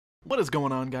What is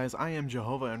going on, guys? I am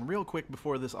Jehovah, and real quick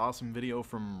before this awesome video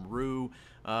from Rue.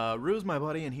 Rue's my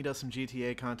buddy, and he does some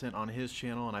GTA content on his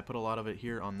channel, and I put a lot of it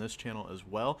here on this channel as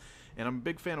well. And I'm a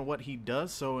big fan of what he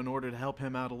does, so in order to help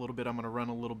him out a little bit, I'm going to run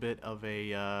a little bit of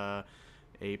a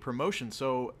promotion.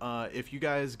 So if you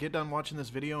guys get done watching this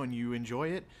video and you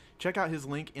enjoy it, check out his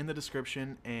link in the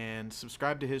description and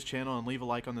subscribe to his channel and leave a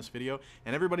like on this video.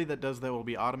 And everybody that does that will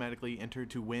be automatically entered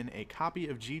to win a copy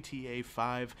of GTA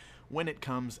 5 when it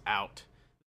comes out.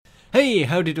 Hey,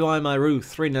 howdy do I, my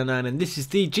Rue399, and this is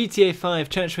the GTA 5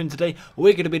 chat show, and today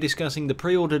we're going to be discussing the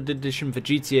pre-ordered edition for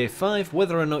GTA 5,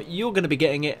 whether or not you're going to be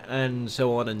getting it, and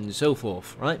so on and so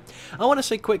forth, right? I want to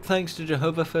say quick thanks to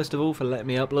Jehovah, first of all, for letting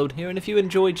me upload here, and if you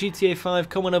enjoy GTA 5,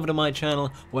 come on over to my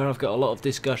channel, where I've got a lot of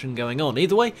discussion going on.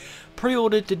 Either way,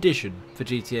 pre-ordered edition for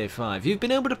GTA 5. You've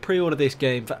been able to pre-order this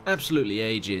game for absolutely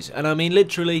ages, and I mean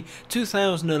literally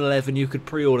 2011 you could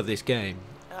pre-order this game.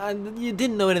 And you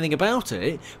didn't know anything about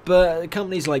it, but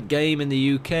companies like Game in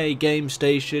the UK, Game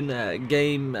Station,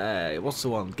 what's the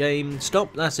one?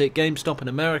 GameStop, that's it, GameStop in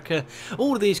America,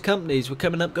 all of these companies were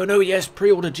coming up going, oh yes,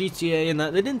 pre-order GTA and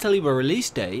that. They didn't tell you a release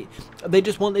date, they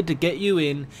just wanted to get you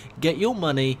in, get your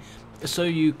money, so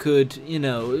you could, you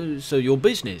know, so your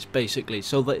business, basically,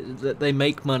 so that they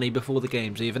make money before the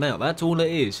game's even out. That's all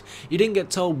it is. You didn't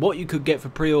get told what you could get for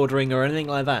pre-ordering or anything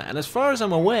like that, and as far as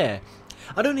I'm aware,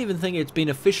 I don't even think it's been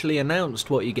officially announced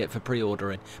what you get for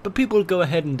pre-ordering, but people go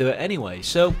ahead and do it anyway.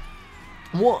 So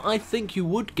what I think you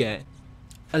would get,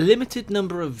 a limited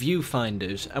number of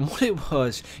viewfinders, and what it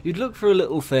was, you'd look for a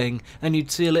little thing and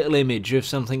you'd see a little image of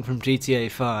something from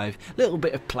GTA 5, a little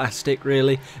bit of plastic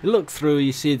really. You look through,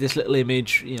 you see this little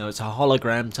image, you know, it's a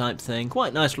hologram type thing,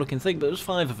 quite nice looking thing, but there's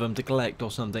 5 of them to collect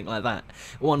or something like that.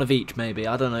 One of each maybe,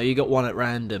 I don't know, you got one at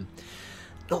random.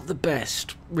 Not the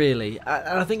best, really.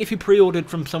 I think if you pre-ordered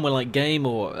from somewhere like Game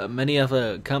or many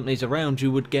other companies around, you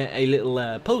would get a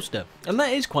little poster. And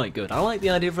that is quite good. I like the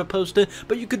idea of a poster,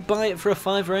 but you could buy it for a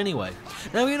 £5 anyway.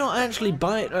 Now, you're not actually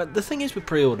buy it. The thing is with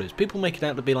pre-orders, people make it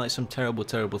out to be like some terrible,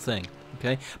 terrible thing.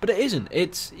 Okay, but it isn't.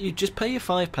 It's, you just pay your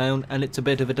 £5 and it's a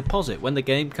bit of a deposit. When the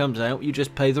game comes out, you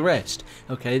just pay the rest.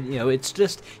 Okay, you know, it's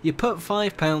just, you put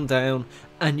 £5 down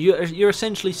and you're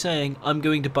essentially saying, I'm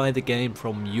going to buy the game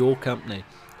from your company.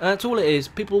 That's all it is.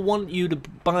 People want you to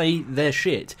buy their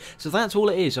shit, so that's all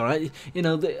it is. All right, you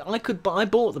know, I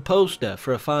bought the poster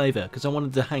for a £5 because I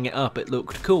wanted to hang it up. It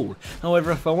looked cool.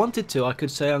 However, if I wanted to, I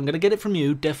could say I'm going to get it from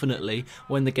you definitely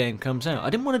when the game comes out. I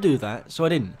didn't want to do that, so I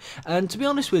didn't. And to be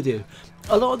honest with you,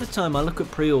 a lot of the time I look at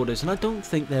pre-orders and I don't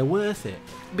think they're worth it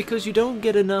because you don't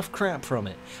get enough crap from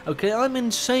it. Okay, I'm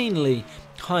insanely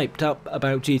hyped up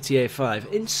about GTA 5,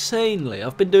 insanely.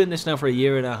 I've been doing this now for a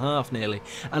year and a half nearly,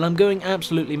 and I'm going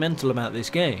absolutely mental about this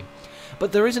game.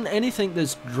 But there isn't anything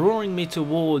that's drawing me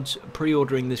towards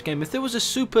pre-ordering this game. If there was a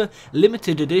super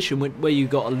limited edition where you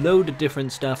got a load of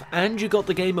different stuff and you got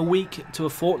the game a week to a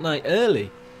fortnight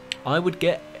early, I would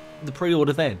get the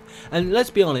pre-order then. And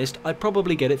let's be honest, I'd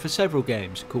probably get it for several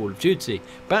games. Call of Duty,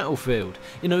 Battlefield,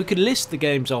 you know, you could list the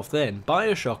games off then.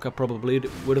 Bioshock, I probably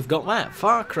would have got that.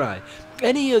 Far Cry,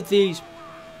 any of these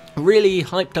really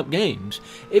hyped up games,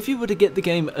 if you were to get the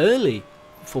game early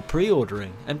for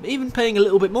pre-ordering and even paying a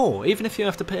little bit more, even if you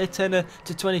have to pay a tenner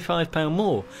to £25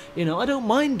 more, you know, I don't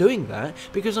mind doing that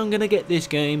because I'm going to get this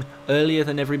game earlier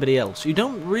than everybody else. You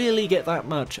don't really get that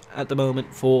much at the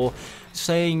moment for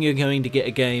saying you're going to get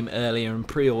a game earlier and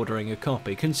pre-ordering a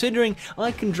copy, considering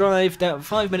I can drive down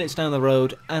 5 minutes down the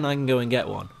road and I can go and get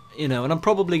one. You know, and I'm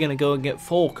probably going to go and get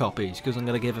 4 copies because I'm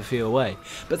going to give a few away.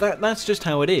 But that's just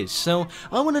how it is. So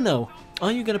I want to know,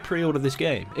 are you going to pre-order this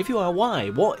game? If you are,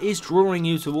 why? What is drawing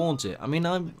you towards it? I mean,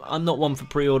 I'm not one for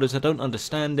pre-orders. I don't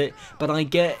understand it. But I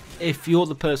get, if you're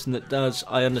the person that does,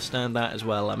 I understand that as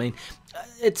well. I mean,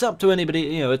 it's up to anybody,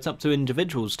 you know, it's up to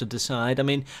individuals to decide. I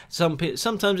mean,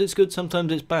 sometimes it's good,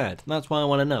 sometimes it's bad. That's why I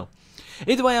want to know.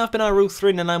 Either way, I've been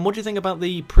Rue399. What do you think about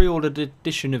the pre-ordered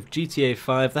edition of GTA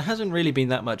 5? There hasn't really been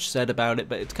that much said about it,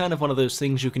 but it's kind of one of those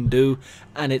things you can do,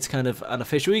 and it's kind of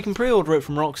unofficial. You can pre-order it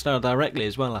from Rockstar directly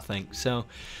as well, I think. So,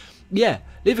 yeah,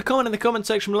 leave a comment in the comment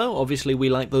section below. Obviously, we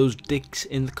like those dicks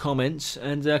in the comments.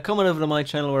 And come on over to my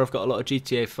channel where I've got a lot of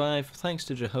GTA 5. Thanks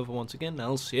to Jehovah once again.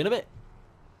 I'll see you in a bit.